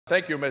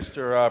Thank you,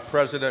 Mr.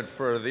 President,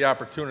 for the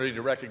opportunity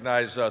to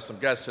recognize some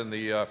guests in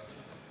the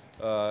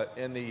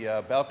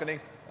balcony.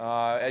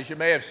 As you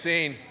may have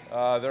seen,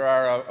 there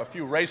are a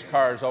few race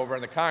cars over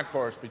in the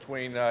concourse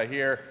between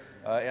here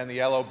and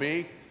the LOB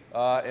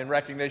in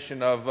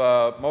recognition of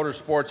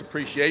Motorsports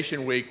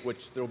Appreciation Week,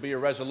 which there will be a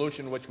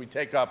resolution which we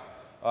take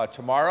up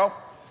tomorrow,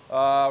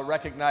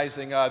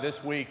 recognizing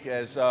this week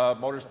as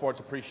Motorsports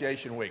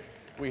Appreciation Week.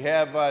 We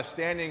have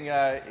standing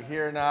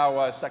here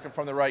now, second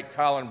from the right,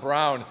 Colin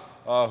Brown,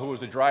 who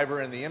is a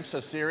driver in the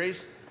IMSA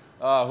Series,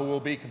 who will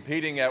be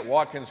competing at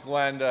Watkins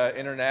Glen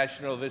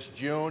International this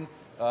June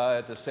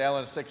at the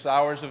Salem 6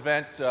 Hours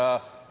event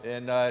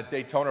in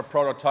Daytona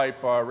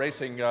prototype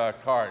racing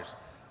cars.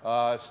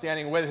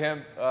 Standing with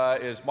him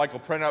is Michael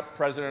Printup,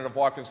 president of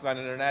Watkins Glen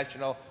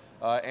International,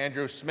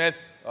 Andrew Smith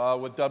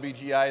with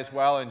WGI as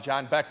well, and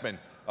John Beckman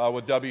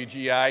with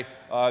WGI.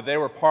 They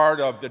were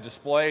part of the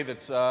display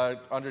that's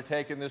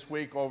undertaken this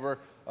week over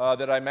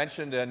that I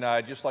mentioned, and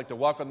I'd just like to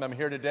welcome them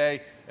here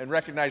today and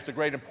recognize the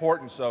great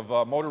importance of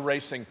motor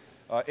racing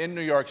in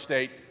New York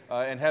State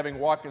and having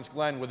Watkins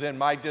Glen within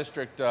my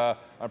district.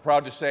 I'm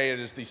proud to say it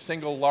is the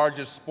single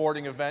largest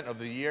sporting event of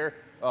the year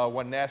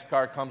when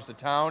NASCAR comes to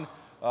town.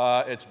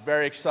 It's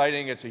very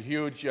exciting. It's a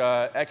huge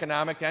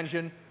economic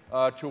engine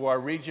to our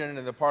region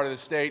and the part of the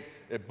state.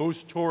 It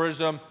boosts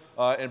tourism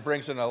and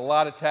brings in a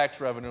lot of tax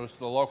revenues to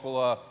the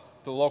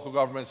local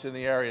governments in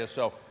the area.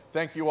 So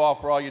thank you all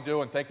for all you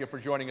do, and thank you for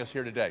joining us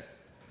here today.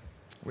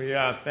 We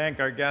thank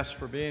our guests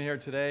for being here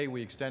today.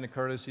 We extend the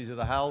courtesies of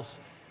the House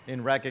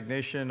in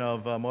recognition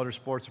of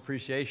Motorsports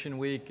Appreciation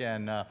Week,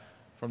 and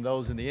from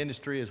those in the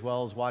industry as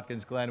well as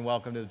Watkins Glen,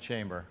 welcome to the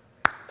Chamber.